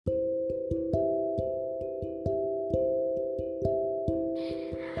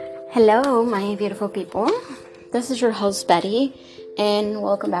Hello, my beautiful people. This is your host, Betty, and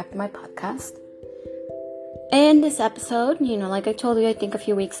welcome back to my podcast. In this episode, like I told you, I think a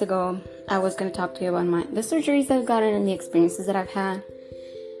few weeks ago, I was going to talk to you about the surgeries that I've gotten and the experiences that I've had.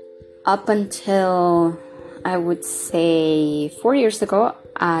 Up until, I would say, 4 years ago,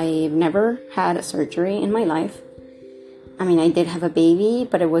 I've never had a surgery in my life. I mean, I did have a baby,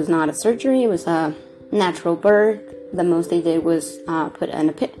 but it was not a surgery. It was a natural birth. The most they did was put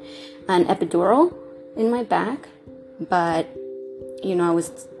an epidural in my back. But,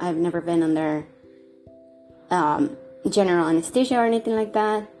 I've never been under general anesthesia or anything like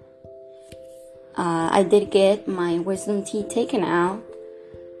that. I did get my wisdom teeth taken out,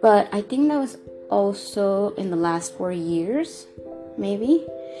 but I think that was also in the last 4 years, maybe.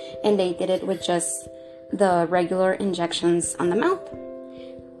 And they did it with just the regular injections on the mouth.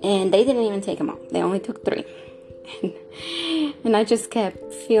 And they didn't even take them out. They only took 3. And I just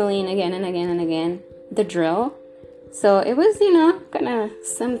kept feeling again and again and again the drill. So it was, kind of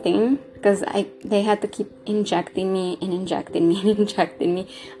something, because they had to keep injecting me and injecting me and injecting me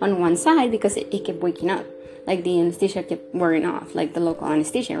on one side because it kept waking up. Like the anesthesia kept wearing off, like the local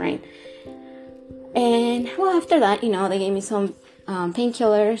anesthesia, right? And well, after that, they gave me some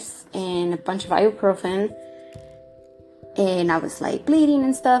painkillers and a bunch of ibuprofen. And I was like bleeding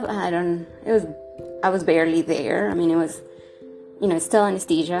and stuff. I was barely there. I mean, it was, it's still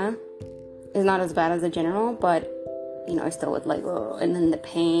anesthesia. It's not as bad as the general, but, I still would like, oh, and then the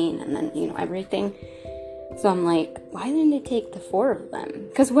pain and then, everything. So I'm like, why didn't they take the 4 of them?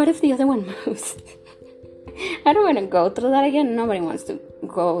 Because what if the other one moves? I don't want to go through that again. Nobody wants to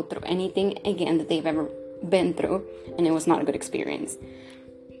go through anything again that they've ever been through. And it was not a good experience.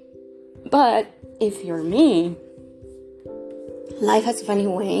 But if you're me, life has a funny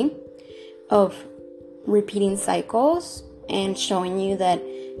way of repeating cycles and showing you that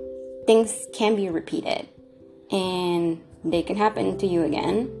things can be repeated and they can happen to you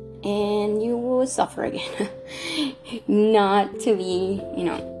again and you will suffer again. Not to be,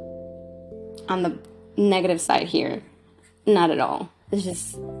 on the negative side here. Not at all. It's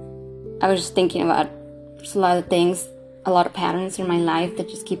just, I was just thinking about just a lot of things, a lot of patterns in my life that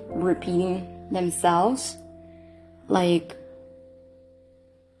just keep repeating themselves. Like,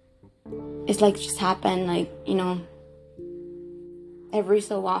 it's like just happened, like, every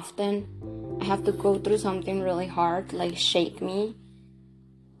so often I have to go through something really hard to like shake me,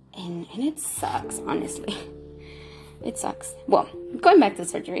 and it sucks, honestly. It sucks. Well, going back to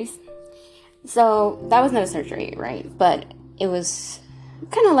surgeries, so that was not a surgery, right? But it was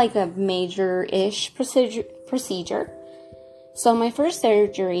kind of like a major-ish procedure. So my first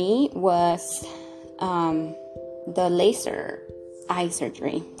surgery was the laser eye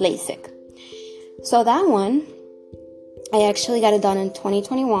surgery, LASIK. So that one, I actually got it done in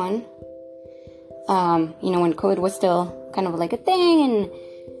 2021. When COVID was still kind of like a thing, and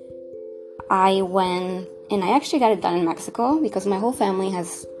I went and I actually got it done in Mexico because my whole family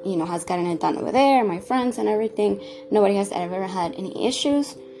has gotten it done over there, my friends and everything. Nobody has ever had any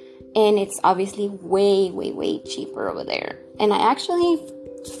issues, and it's obviously way, way, way cheaper over there. And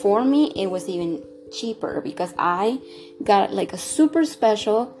for me, it was even cheaper because I got like a super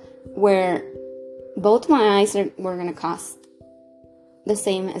special where both my eyes were gonna cost the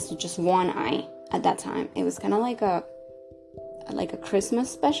same as just one eye at that time. It was kind of like a Christmas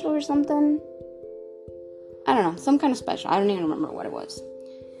special or something. I don't know, some kind of special. I don't even remember what it was.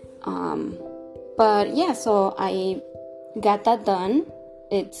 But yeah, so I got that done.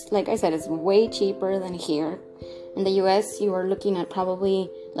 It's like I said, it's way cheaper than here. In the US, you are looking at probably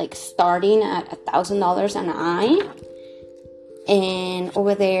like starting at $1,000 an eye. And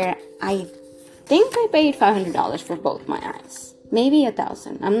over there, I think I paid $500 for both my eyes. Maybe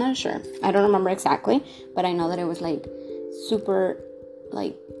 $1,000. I'm not sure. I don't remember exactly, but I know that it was like super,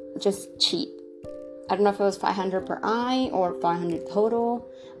 like just cheap. I don't know if it was $500 per eye or $500 total.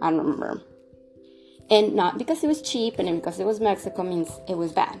 I don't remember. And not because it was cheap and because it was Mexico means it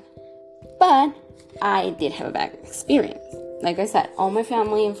was bad. But I did have a bad experience. Like I said, all my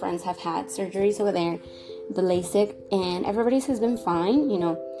family and friends have had surgeries over there, the LASIK, and everybody's has been fine.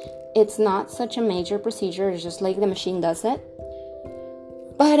 It's not such a major procedure. It's just like the machine does it.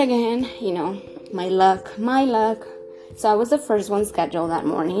 But again, my luck. So I was the first one scheduled that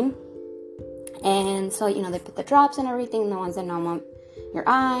morning. And so, they put the drops and everything, the ones that numb up your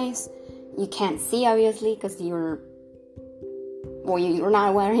eyes. You can't see, obviously, because you're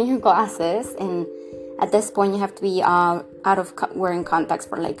not wearing your glasses. And at this point, you have to be out of wearing contacts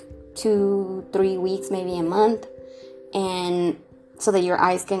for like 2-3 weeks, maybe a month. And so that your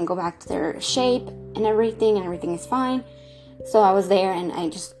eyes can go back to their shape and everything is fine. So I was there, and I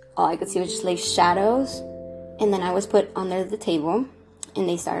just all I could see was just like shadows. And then I was put under the table, and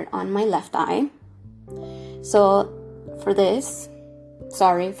they started on my left eye. So for this,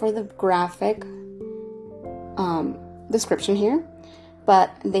 sorry for the graphic description here,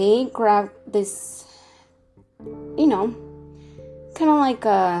 but they grabbed this, kind of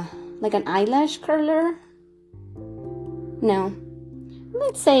like an eyelash curler. No,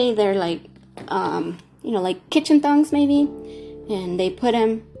 let's say they're like like kitchen tongs maybe, and they put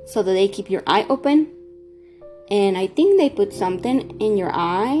them so that they keep your eye open. And I think they put something in your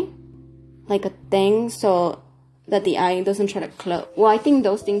eye, like a thing, so that the eye doesn't try to close. Well, I think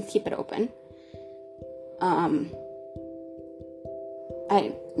those things keep it open.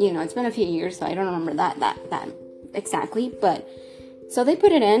 It's been a few years, so I don't remember that exactly. But so they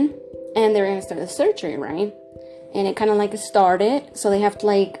put it in, and they're gonna start the surgery, right? And it kind of like started. So they have to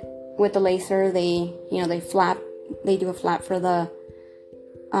with the laser, they do a flap for the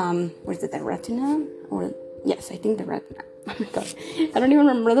what is it, the retina? Or yes, I think the retina. Oh my god, I don't even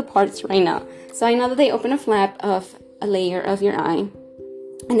remember the parts right now. So I know that they open a flap of a layer of your eye,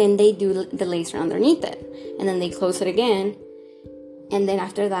 and then they do the laser underneath it, and then they close it again. And then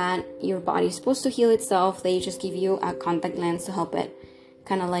after that, your body's supposed to heal itself. They just give you a contact lens to help it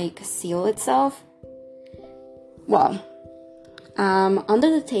kind of like seal itself. Well, under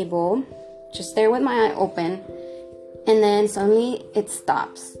the table, just there with my eye open, and then suddenly it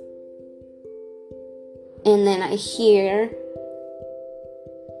stops. And then I hear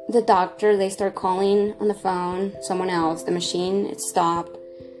the doctor, they start calling on the phone, someone else, the machine, it stopped,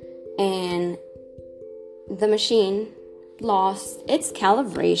 and the machine lost its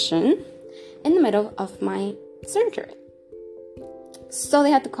calibration in the middle of my surgery. So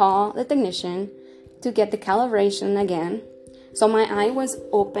they had to call the technician to get the calibration again. So my eye was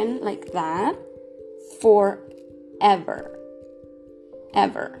open like that forever.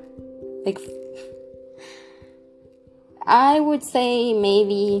 Ever. I would say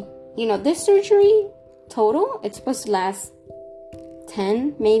maybe, this surgery total, it's supposed to last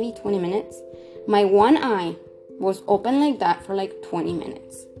 10, maybe 20 minutes. My one eye was open like that for 20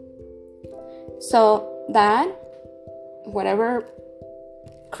 minutes. So that, whatever,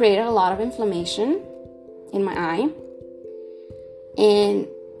 created a lot of inflammation in my eye. And,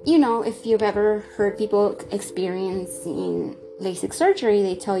 if you've ever heard people experiencing LASIK surgery,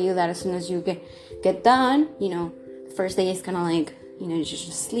 they tell you that as soon as you get done, the first day is kind of you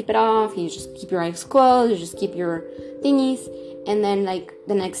just sleep it off, you just keep your eyes closed, you just keep your thingies, and then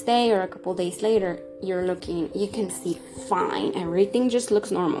the next day or a couple days later, you can see fine, everything just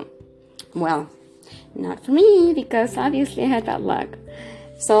looks normal. Well, not for me, because obviously I had bad luck.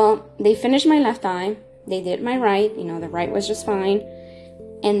 So they finished my left eye, they did my right, the right was just fine,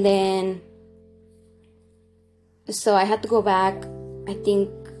 and then so I had to go back, I think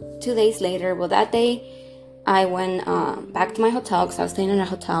 2 days later. Well, that day I went back to my hotel, because I was staying in a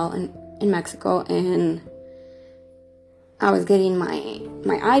hotel in Mexico, and I was getting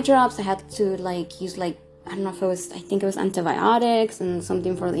my eye drops. I had to use I don't know if I think it was antibiotics and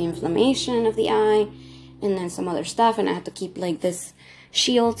something for the inflammation of the eye, and then some other stuff, and I had to keep this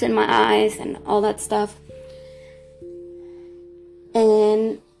shields in my eyes and all that stuff.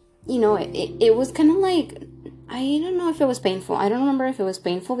 And it was kind of I don't know if it was painful. I don't remember if it was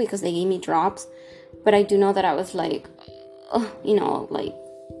painful because they gave me drops, but I do know that I was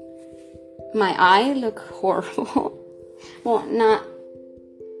my eye looked horrible. Well, not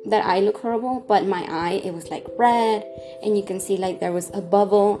that I look horrible, but my eye, it was red, and you can see there was a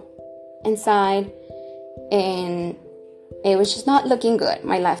bubble inside, and it was just not looking good.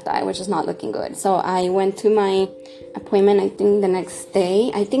 My left eye was just not looking good. So I went to my appointment, I think the next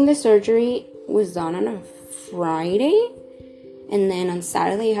day. I think the surgery was done on a Friday, and then on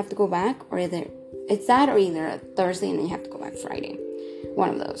Saturday you have to go back, or either a Thursday and then you have to go back Friday. One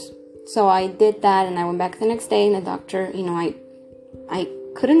of those. So I did that, and I went back the next day, and the doctor, I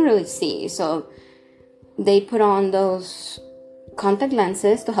couldn't really see, so they put on those contact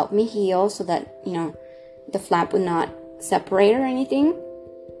lenses to help me heal, so that the flap would not separate or anything.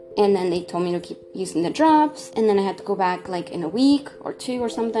 And then they told me to keep using the drops, and then I had to go back in a week or 2 or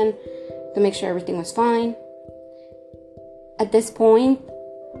something to make sure everything was fine. At this point,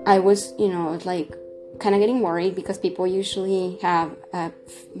 I was kind of getting worried, because people usually have a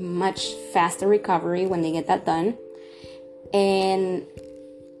much faster recovery when they get that done. And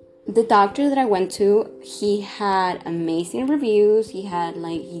the doctor that I went to, he had amazing reviews. He had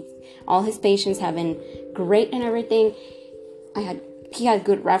all his patients have been great and everything. He had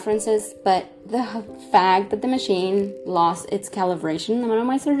good references, but the fact that the machine lost its calibration in the middle of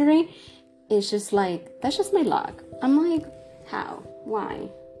my surgery is just that's just my luck. I'm how? Why?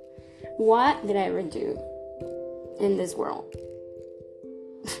 What did I ever do in this world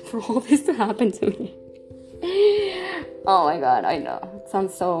for all this to happen to me? Oh my god, I know. It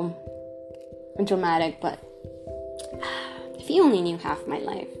sounds so dramatic, but if you only knew half my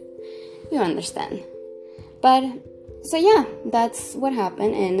life, you understand. But, so yeah, that's what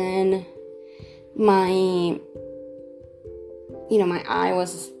happened. And then my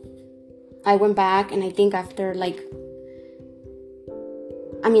I went back, and I think after I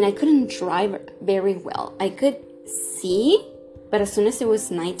couldn't drive very well. I could see, but as soon as it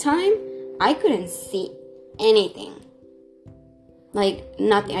was nighttime, I couldn't see anything. Like,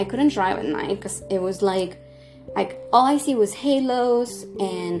 nothing. I couldn't drive at night because it was like all I see was halos,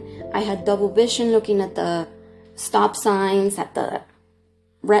 and I had double vision looking at the stop signs, at the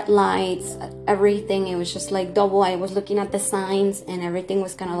red lights, at everything. It was just like double. I was looking at the signs, and everything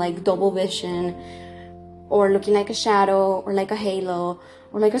was kind of like double vision, or looking like a shadow, or like a halo,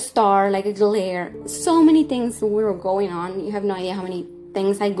 or like a star, like a glare. So many things were going on. You have no idea how many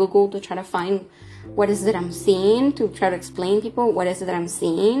things I googled to try to find what is it I'm seeing, to try to explain to people what is it that I'm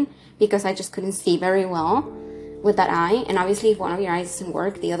seeing, because I just couldn't see very well with that eye. And obviously, if one of your eyes doesn't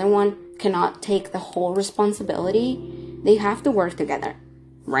work, the other one cannot take the whole responsibility. They have to work together,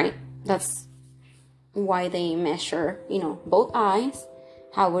 right? That's why they measure, both eyes.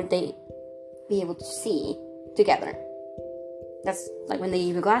 How would they be able to see together? That's like when they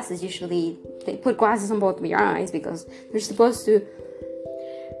use glasses. Usually they put glasses on both of your eyes because they're supposed to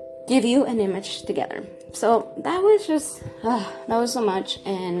give you an image together. So that was just, that was so much.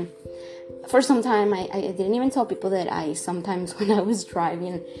 And for some time, I didn't even tell people that sometimes when I was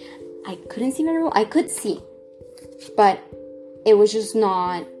driving, I couldn't see very well. I could see, but it was just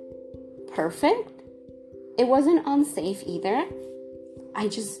not perfect. It wasn't unsafe either. I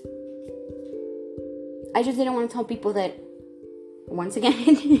just didn't want to tell people that, once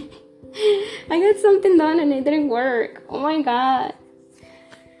again, I got something done and it didn't work. Oh my god.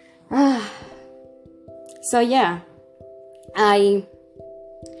 So yeah,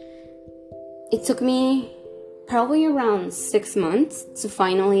 it took me probably around 6 months to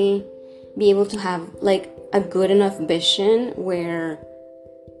finally be able to have like a good enough vision where,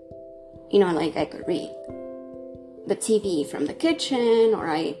 I could read the TV from the kitchen, or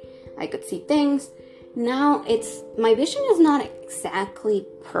I could see things. Now my vision is not exactly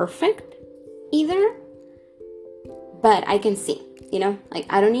perfect either, but I can see,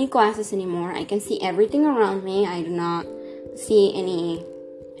 I don't need glasses anymore. I can see everything around me. I do not see any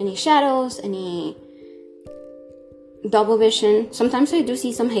shadows, any double vision. Sometimes I do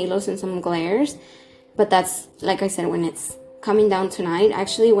see some halos and some glares, but that's, like I said, when it's coming down tonight.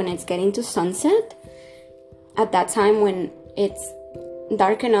 Actually, when it's getting to sunset, at that time when it's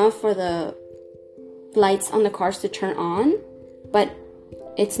dark enough for the lights on the cars to turn on, but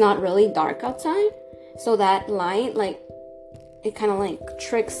it's not really dark outside, so that light, it kind of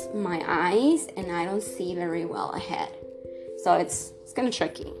tricks my eyes, and I don't see very well ahead. So it's kind of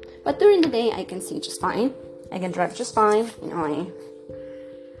tricky. But during the day, I can see just fine. I can drive just fine.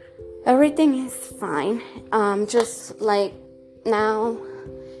 Everything is fine. Just like now,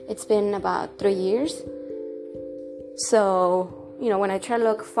 it's been about 3 years. So, when I try to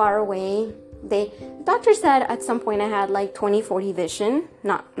look far away, the doctor said at some point I had 20/40 vision.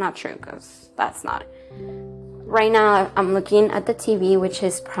 Not true, because that's not. Right now, I'm looking at the TV, which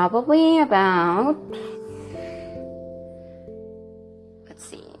is probably about, let's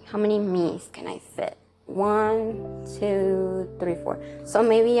see, how many me's can I fit? 1, 2, 3, 4. So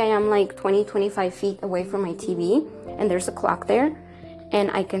maybe I am 20-25 feet away from my TV, and there's a clock there,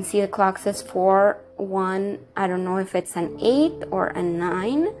 and I can see the clock says 4:1. I don't know if it's an 8 or a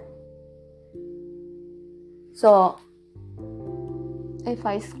 9. So if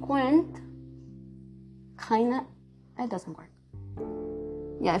I squint, it doesn't work.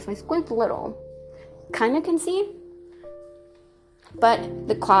 Yeah, if I squint a little, can see. But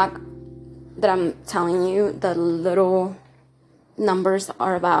the clock that I'm telling you, the little numbers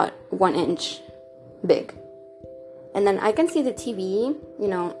are about 1 inch big. And then I can see the TV,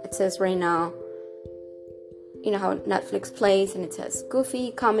 it says right now, how Netflix plays, and it says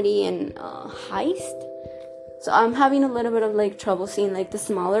goofy, comedy, and heist. So I'm having a little bit of trouble seeing the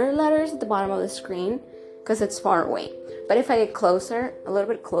smaller letters at the bottom of the screen, because it's far away. But if I get closer, a little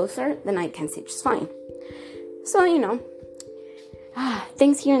bit closer, then I can see just fine. So,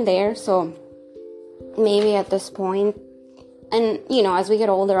 things here and there. So maybe at this point, and as we get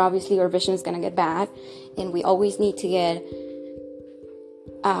older, obviously our vision is going to get bad, and we always need to get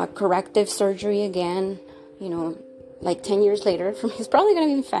corrective surgery again, 10 years later. For me, it's probably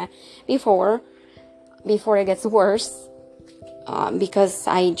going to be before it gets worse. because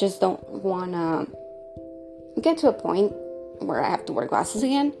I just don't want to get to a point where I have to wear glasses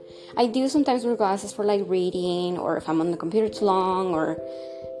again. I do sometimes wear glasses for like reading, or if I'm on the computer too long, or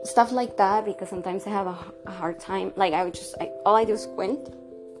stuff like that, because sometimes I have a hard time. Like all I do is squint,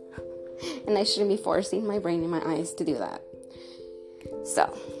 and I shouldn't be forcing my brain and my eyes to do that.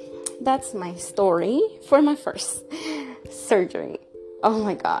 So that's my story for my first surgery. Oh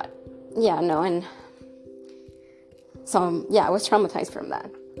my god. Yeah, no, and so yeah, I was traumatized from that.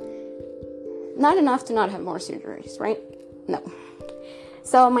 Not enough to not have more surgeries, right? No.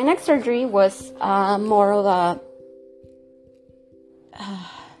 So my next surgery was more of a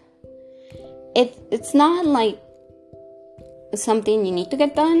it's not like something you need to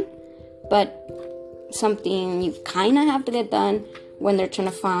get done, but something you kind of have to get done when they're trying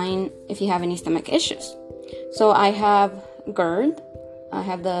to find if you have any stomach issues. So I have GERD. I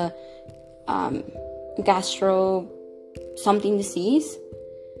have the gastro something disease.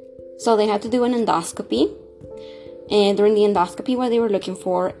 So they had to do an endoscopy. And during the endoscopy, what they were looking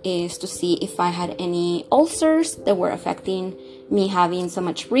for is to see if I had any ulcers that were affecting me having so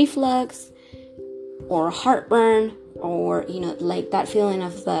much reflux or heartburn, or, like that feeling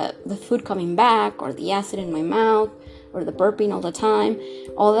of the food coming back, or the acid in my mouth, or the burping all the time,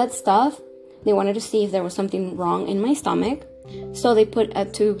 all that stuff. They wanted to see if there was something wrong in my stomach. So they put a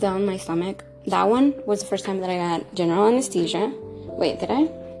tube down my stomach. That one was the first time that I got general anesthesia. Wait, did I?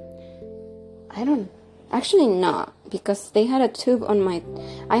 I don't... Actually, not. Because they had a tube on my...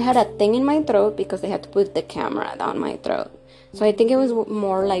 I had a thing in my throat because they had to put the camera down my throat. So I think it was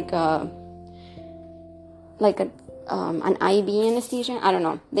more like an IV anesthesia. I don't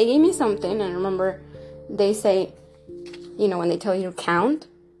know. They gave me something, and I remember they say, when they tell you to count,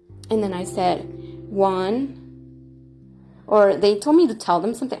 and then I said 1, or they told me to tell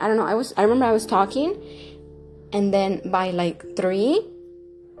them something. I don't know. I remember I was talking, and then by like 3,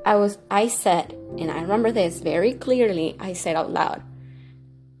 I said, and I remember this very clearly, I said out loud,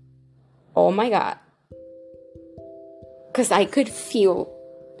 "Oh my God." Because I could feel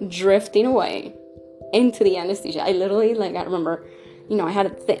drifting away into the anesthesia. I literally, I remember, I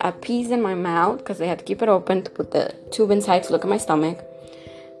had a piece in my mouth because they had to keep it open to put the tube inside to look at my stomach.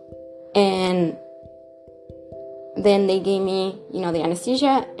 And then they gave me, the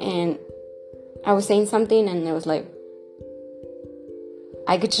anesthesia, and I was saying something, and it was like,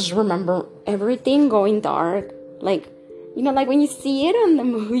 I could just remember everything going dark. Like when you see it on the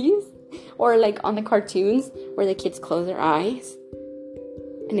movies or like on the cartoons where the kids close their eyes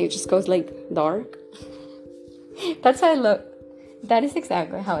and it just goes dark. That's how it looked. That is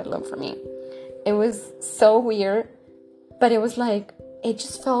exactly how it looked for me. It was so weird, but it was it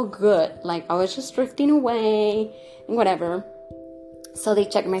just felt good. I was just drifting away and whatever. So they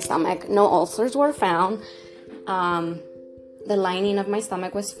checked my stomach. No ulcers were found. The lining of my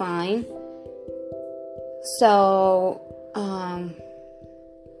stomach was fine. So,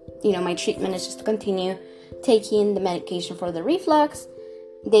 my treatment is just to continue taking the medication for the reflux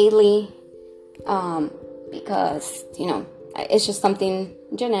daily. Because, it's just something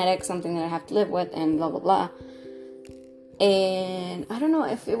genetic, something that I have to live with, and blah, blah, blah. And I don't know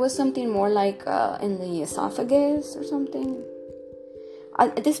if it was something more in the esophagus or something.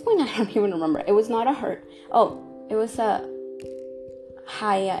 At this point, I don't even remember. It was not a hurt. Oh, it was a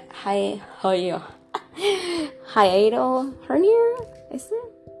hiatal hernia, is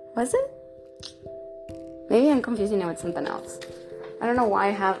it? Was it? Maybe I'm confusing it with something else. I don't know why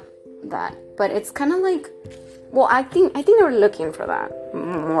I have that, but it's kind of I think they were looking for that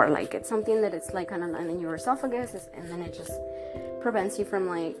more. It's something that it's kind of in your esophagus, and then it just prevents you from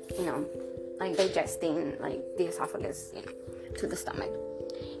digesting the esophagus to the stomach.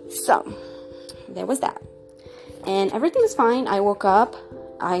 So there was that. And everything was fine. I woke up.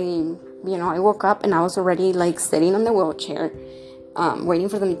 I woke up and I was already sitting on the wheelchair, waiting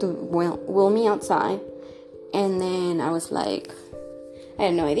for them to wheel me outside. And then I was I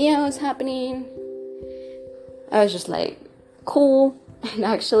had no idea what was happening. I was just cool. And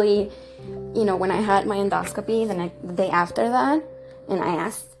actually, when I had my endoscopy the day after that, and I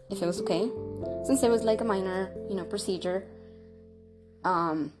asked if it was okay, since it was a minor, procedure,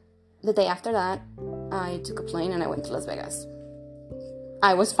 the day after that, I took a plane and I went to Las Vegas.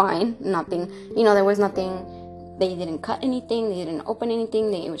 I was fine. Nothing, there was nothing. They didn't cut anything. They didn't open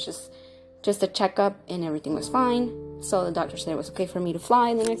anything. It was just a checkup, and everything was fine. So the doctor said it was okay for me to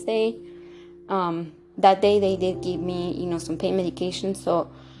fly the next day. That day they did give me, some pain medication. So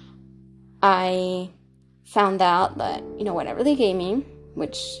I found out that, whatever they gave me,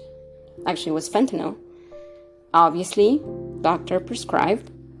 which actually was fentanyl, obviously, doctor prescribed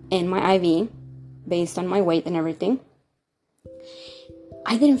in my IV based on my weight and everything.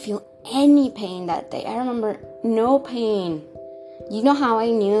 I didn't feel any pain that day. I remember no pain. You know how I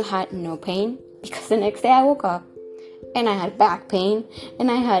knew I had no pain? Because the next day I woke up and I had back pain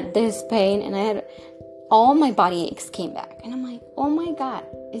and I had this pain and I had all my body aches came back. And I'm like, oh my God,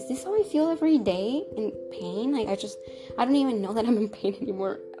 is this how I feel every day in pain? Like I don't even know that I'm in pain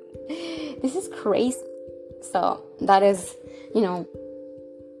anymore. This is crazy. So that is,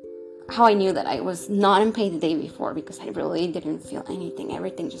 how I knew that I was not in pain the day before, because I really didn't feel anything.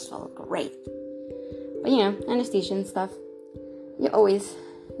 Everything just felt great. But anesthesia and stuff, you always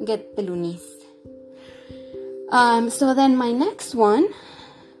get the loonies. So then my next one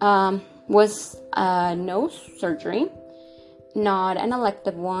was a nose surgery, not an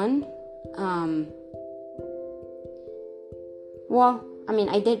elective one.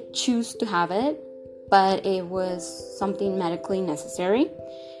 I did choose to have it, but it was something medically necessary.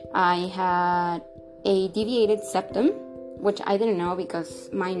 I had a deviated septum, which I didn't know because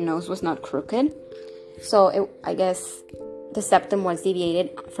my nose was not crooked. So I guess the septum was deviated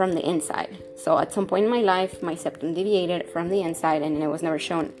from the inside. So at some point in my life, my septum deviated from the inside, and it was never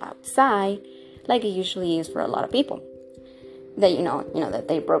shown outside like it usually is for a lot of people that that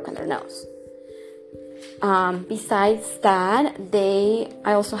they've broken their nose. Besides that,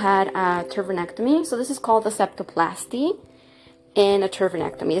 I also had a turvinectomy. So this is called the septoplasty and a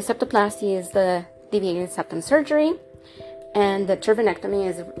turvinectomy. The septoplasty is the deviated septum surgery, and the turvinectomy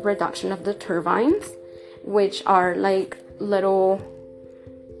is a reduction of the turbines, which are like little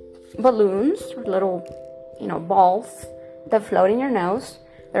balloons or little, balls that float in your nose.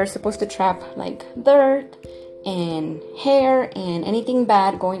 They're supposed to trap like dirt and hair and anything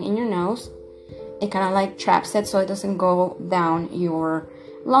bad going in your nose. It kind of like traps it so it doesn't go down your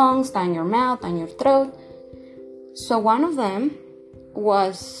lungs, down your mouth, down your throat. So one of them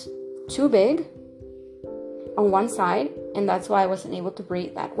was too big on one side, and that's why I wasn't able to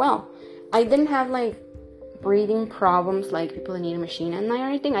breathe that well. I didn't have like breathing problems like people that need a machine at night or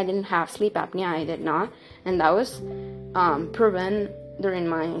anything. I didn't have sleep apnea. I did not, and that was proven during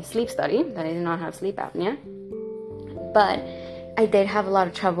my sleep study that I did not have sleep apnea. But I did have a lot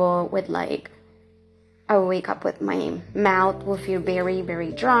of trouble with I would wake up with my mouth will feel very,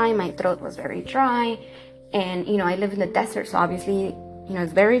 very dry. My throat was very dry. And, I live in the desert, so obviously,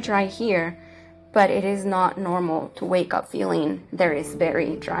 it's very dry here. But it is not normal to wake up feeling there is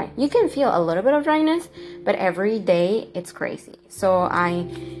very dry. You can feel a little bit of dryness, but every day it's crazy. So I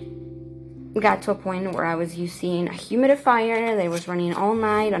got to a point where I was using a humidifier that was running all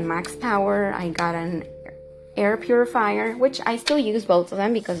night on max power. I got an air purifier, which I still use both of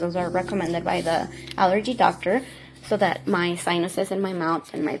them because those are recommended by the allergy doctor, so that my sinuses in my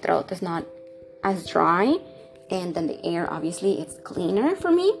mouth and my throat is not as dry. And then the air, obviously, it's cleaner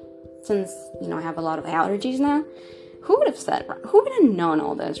for me since, I have a lot of allergies now. Who would have known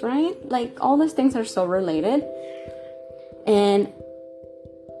all this, right? Like, all these things are so related. And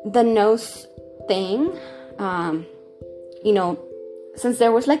the nose thing, since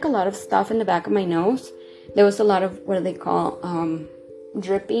there was like a lot of stuff in the back of my nose, there was a lot of what they call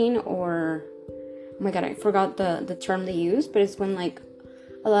dripping, or oh my God, I forgot the term they use, but it's when like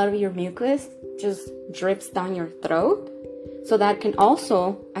a lot of your mucus just drips down your throat. So that can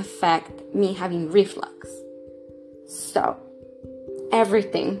also affect me having reflux. So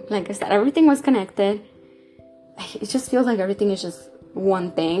everything, like I said, everything was connected. It just feels like everything is just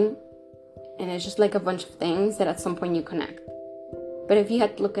one thing, and it's just like a bunch of things that at some point you connect. But if you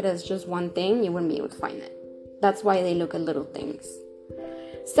had to look at it as just one thing, you wouldn't be able to find it. That's why they look at little things.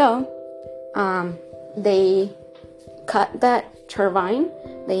 So, they cut that turbine.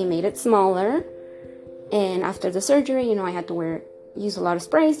 They made it smaller. And after the surgery, I had to use a lot of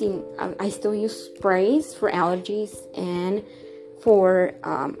sprays. I still use sprays for allergies and for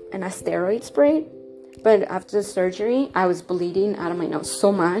an steroid spray. But after the surgery, I was bleeding out of my nose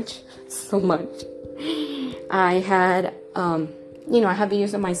so much. I had, I had to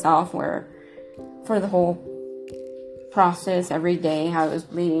use it myself for the whole process every day, how I was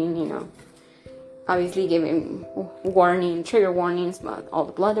bleeding, obviously giving trigger warnings about all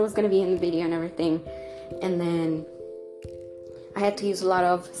the blood that was going to be in the video and everything. And then I had to use a lot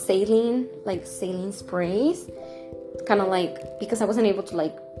of saline sprays, kind of like, because I wasn't able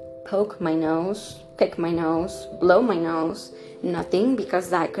to poke my nose, pick my nose, blow my nose, nothing, because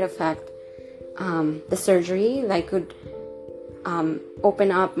that could affect the surgery. That could open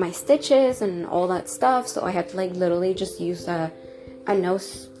up my stitches and all that stuff. So I had to literally just use a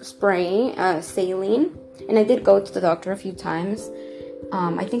nose spray, saline. And I did go to the doctor a few times.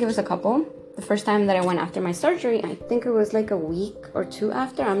 I think it was a couple. The first time that I went after my surgery, I think it was like a week or two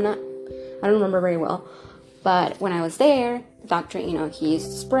after. I don't remember very well. But when I was there, the doctor, he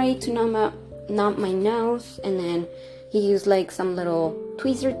used spray to numb my nose, and then he used like some little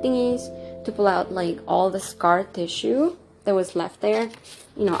tweezer thingies to pull out like all the scar tissue that was left there,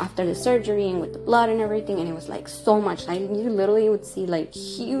 after the surgery and with the blood and everything. And it was like so much. You literally would see like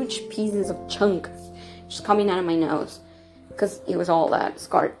huge pieces of chunks just coming out of my nose because it was all that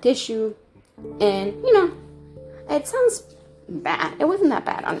scarred tissue. And it sounds bad. It wasn't that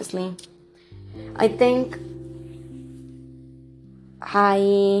bad, honestly. I think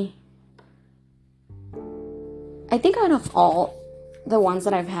out of all the ones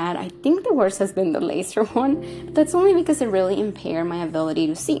that I've had, I think the worst has been the laser one. But that's only because it really impaired my ability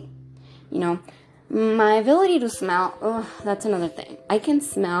to see. My ability to smell, that's another thing. I can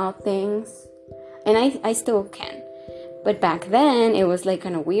smell things, and I still can. But back then, it was like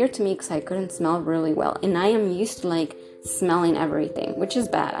kind of weird to me because I couldn't smell really well. And I am used to like smelling everything, which is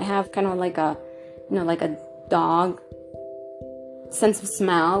bad. I have kind of like a, like a dog sense of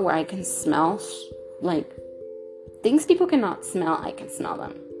smell where I can smell like things people cannot smell. I can smell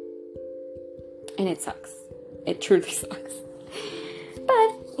them. And it sucks. It truly sucks. But,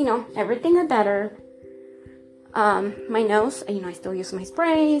 everything got better. My nose, I still use my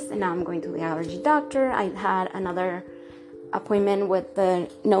sprays, and now I'm going to the allergy doctor. I had another appointment with the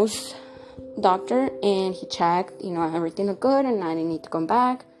nose doctor, and he checked, everything looked good, and I didn't need to come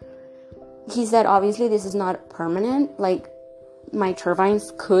back. He said, obviously, this is not permanent. Like, my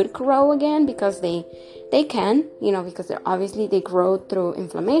turbines could grow again because they can, because they grow through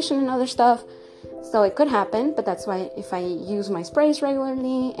inflammation and other stuff. So it could happen, but that's why if I use my sprays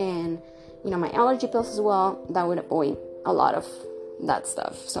regularly and, my allergy pills as well, that would avoid a lot of that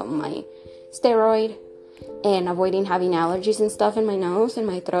stuff. So my steroid and avoiding having allergies and stuff in my nose and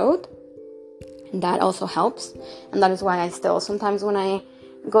my throat, that also helps. And that is why I still, sometimes when I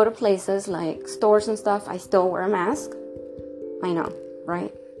go to places like stores and stuff, I still wear a mask. I know,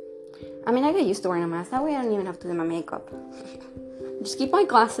 right? I mean, I get used to wearing a mask. That way I don't even have to do my makeup. Just keep my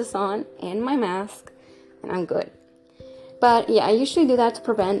glasses on and my mask, and I'm good. But yeah, I usually do that to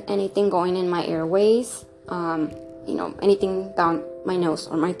prevent anything going in my airways. Anything down my nose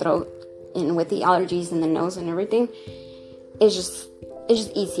or my throat. And with the allergies in the nose and everything, it's just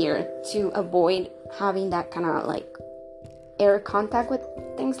easier to avoid having that kind of like air contact with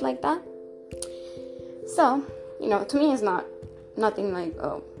things like that. So, to me it's nothing like,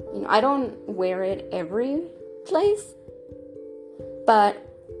 I don't wear it every place, but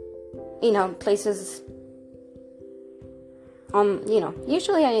places,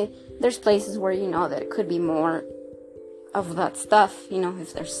 usually there's places where that it could be more of that stuff,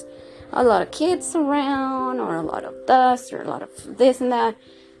 if there's a lot of kids around or a lot of dust or a lot of this and that,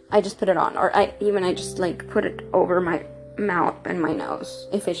 I just put it on, or I just like put it over my mouth and my nose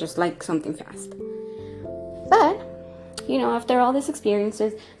if it's just like something fast. But after all these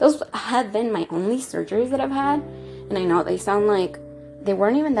experiences, those have been my only surgeries that I've had. And I know they sound like they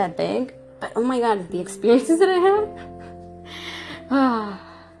weren't even that big, but oh my god, the experiences that I have.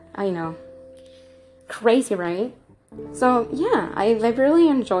 I know. Crazy, right? So yeah, I've really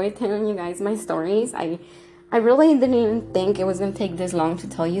enjoyed telling you guys my stories. I really didn't even think it was going to take this long to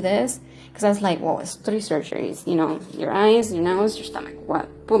tell you this. Because I was like, well, it's 3 surgeries. Your eyes, your nose, your stomach.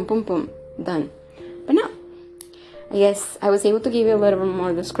 What? Boom, boom, boom. Done. But no. I guess I was able to give you a little bit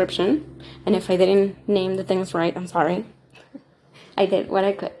more description. And if I didn't name the things right, I'm sorry. I did what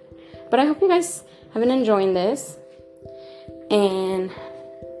I could. But I hope you guys have been enjoying this. And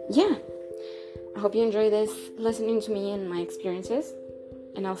yeah, I hope you enjoy this, listening to me and my experiences.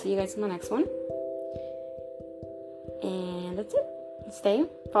 And I'll see you guys in the next one. And that's it. Stay,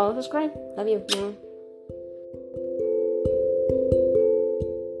 follow, subscribe. Love you.